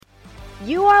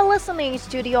You are listening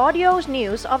to the audio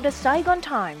news of the Saigon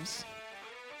Times.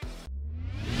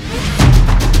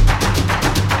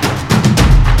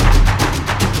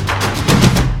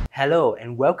 Hello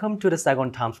and welcome to the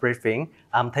Saigon Times briefing.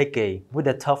 I'm Taiki with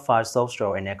the top 5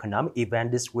 social and economic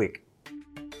events this week.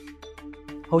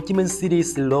 Ho Chi Minh City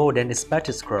slower than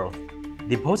expected growth.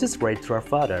 Deposit rate dropped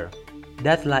further.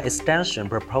 Deadline extension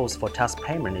proposed for tax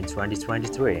payment in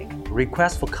 2023.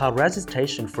 Request for car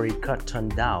registration free cut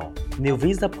turned down. New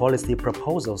visa policy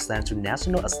proposal sent to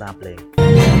National Assembly.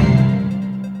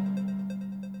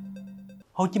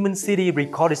 Ho Chi Minh City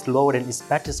recorded slower than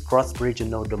expected gross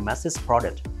regional domestic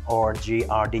product or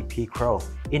GRDP growth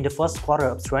in the first quarter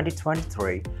of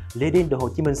 2023, leading the Ho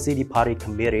Chi Minh City Party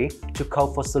Committee to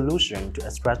call for solutions to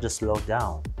address the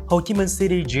slowdown. Ho Chi Minh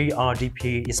City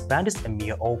GRDP expanded a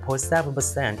mere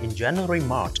 0.7% in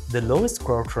January-March, the lowest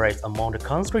growth rate among the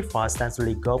country's 5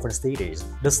 centrally governed cities.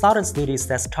 The southern cities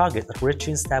set target of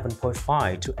reaching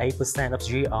 7.5 to 8% of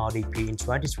GRDP in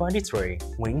 2023.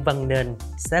 Nguyễn Văn Nên,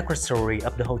 Secretary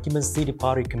of the Ho Chi Minh City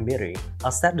Party Committee,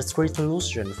 accepted the 3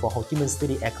 solutions for Ho Chi Minh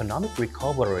City economic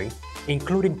recovery,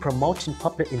 including promoting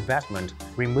public investment,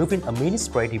 removing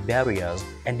administrative barriers,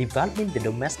 and developing the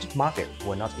domestic market,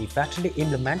 were not effectively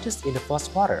implemented in the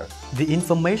first quarter. The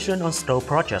information on stalled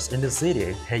projects in the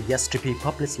city had yet to be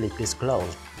publicly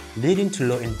disclosed, leading to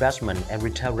low investment and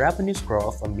retail revenues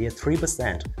growth of a mere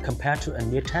 3% compared to a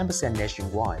near 10%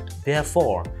 nationwide.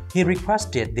 Therefore, he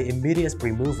requested the immediate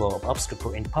removal of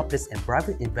obstacles in public and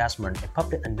private investment and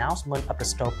public announcement of the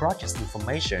stalled projects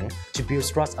information to build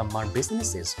trust among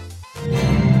businesses.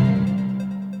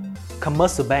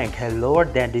 Commercial Bank had lower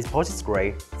than deposit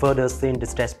rate, further since the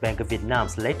State Bank of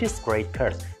Vietnam's latest rate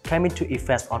cut came into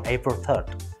effect on April 3rd.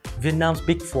 Vietnam's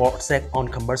Big Four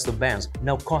state-owned commercial banks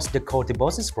now cost the core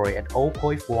deposit rate at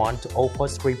 0.1 to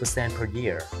 0.3% per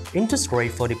year. Interest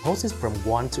rate for deposits from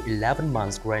 1 to 11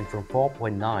 months range from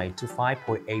 4.9 to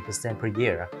 5.8% per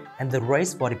year, and the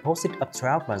rates for deposits of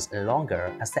 12 months and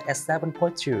longer are set at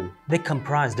 7.2. They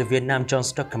comprise the Vietnam Joint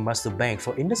Stock Commercial Bank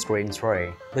for Industry and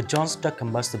Trade, the Joint Stock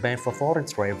Commercial Bank for Foreign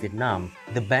Trade of Vietnam,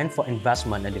 the Bank for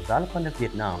Investment and Development of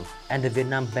Vietnam, and the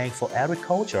Vietnam Bank for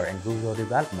Agriculture and Rural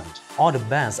Development. All the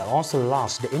banks are also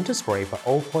launched the interest rate by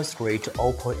 0.3 to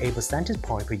 0.8 percentage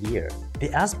point per year. The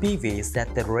SPV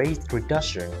said the rate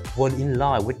reduction was in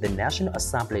line with the National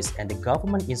Assembly's and the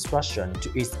government instruction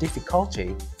to ease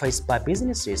difficulty faced by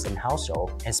businesses and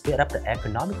households and speed up the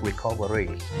economic recovery.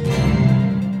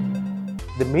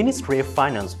 The Ministry of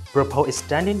Finance proposed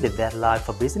extending the deadline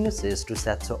for businesses to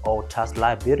settle all tax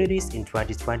liabilities in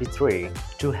 2023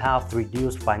 to help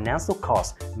reduce financial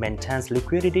costs, maintain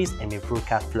liquidity, and improve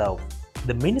cash flow.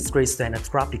 The ministry sent a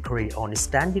draft decree on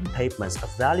extending payments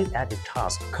of value-added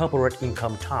tax, corporate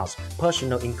income tax,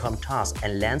 personal income tax,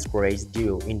 and land grades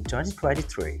due in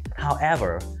 2023.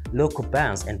 However, local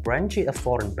banks and branches of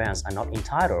foreign banks are not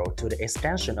entitled to the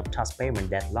extension of tax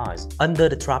payment deadlines. Under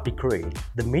the draft decree,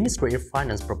 the Ministry of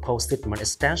Finance proposed 6-month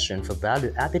extension for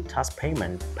value-added tax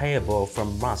payment payable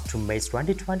from March to May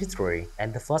 2023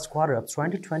 and the first quarter of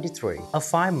 2023, a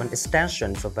 5-month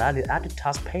extension for value-added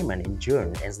tax payment in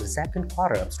June and the second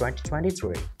quarter of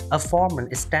 2023, a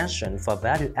 4-month extension for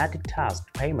value-added tax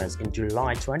payments in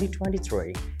July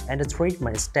 2023, and a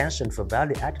 3-month extension for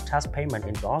value-added tax payment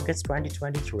in August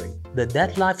 2023. The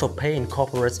deadline for paying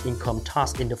corporate income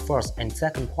tax in the first and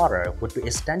second quarter would be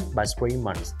extended by 3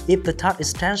 months. If the tax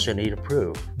extension is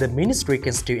approved, the ministry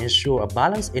can still ensure a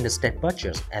balance in the state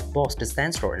budgets at both the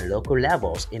central and local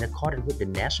levels in accordance with the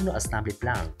National Assembly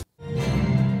plan.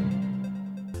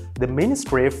 The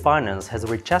Ministry of Finance has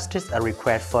rejected a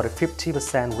request for the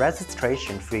 50%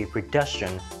 registration fee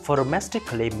reduction for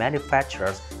domestically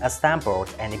manufactured, assembled,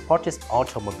 and imported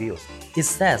automobiles. It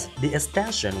says the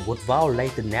extension would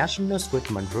violate the national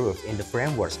treatment rules in the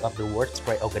framework of the World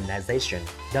Trade Organization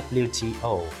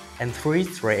 (WTO) and free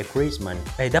trade agreement.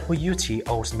 A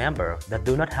WTO's member that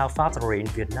do not have factory in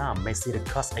Vietnam may see the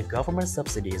cost of government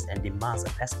subsidies and demands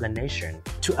an explanation.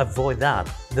 To avoid that,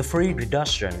 the fee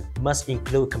reduction must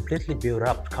include completely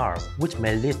built-up cars, which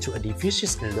may lead to a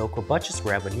deficit in local budget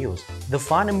revenues. The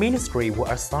Finance Ministry will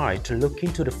assigned to look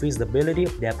into the feasibility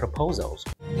of their proposals.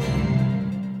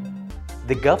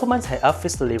 The government had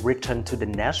officially written to the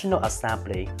National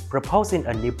Assembly proposing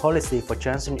a new policy for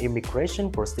changing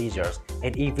immigration procedures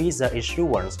and e-visa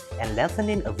issuance and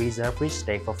lengthening a visa-free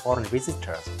stay for foreign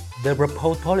visitors. The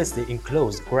proposed policy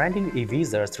includes granting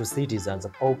e-visas to citizens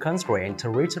of all countries and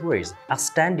territories,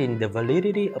 extending the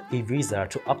validity of e-visa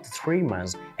to up to 3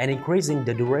 months, and increasing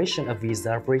the duration of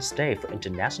visa-free stay for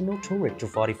international tourists to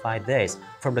 45 days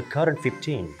from the current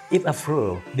 15. If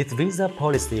approved, this visa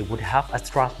policy would help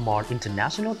attract more international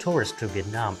international tourists to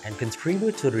Vietnam and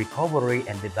contribute to the recovery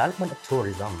and development of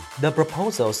tourism. The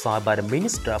proposal signed by the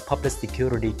Minister of Public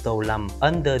Security To Lam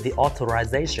under the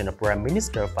authorization of Prime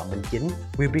Minister Phạm Minh Chính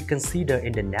will be considered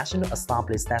in the National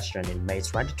Assembly session in May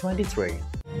 2023.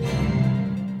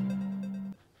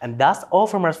 And that's all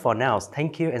from us for now.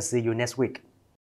 Thank you and see you next week.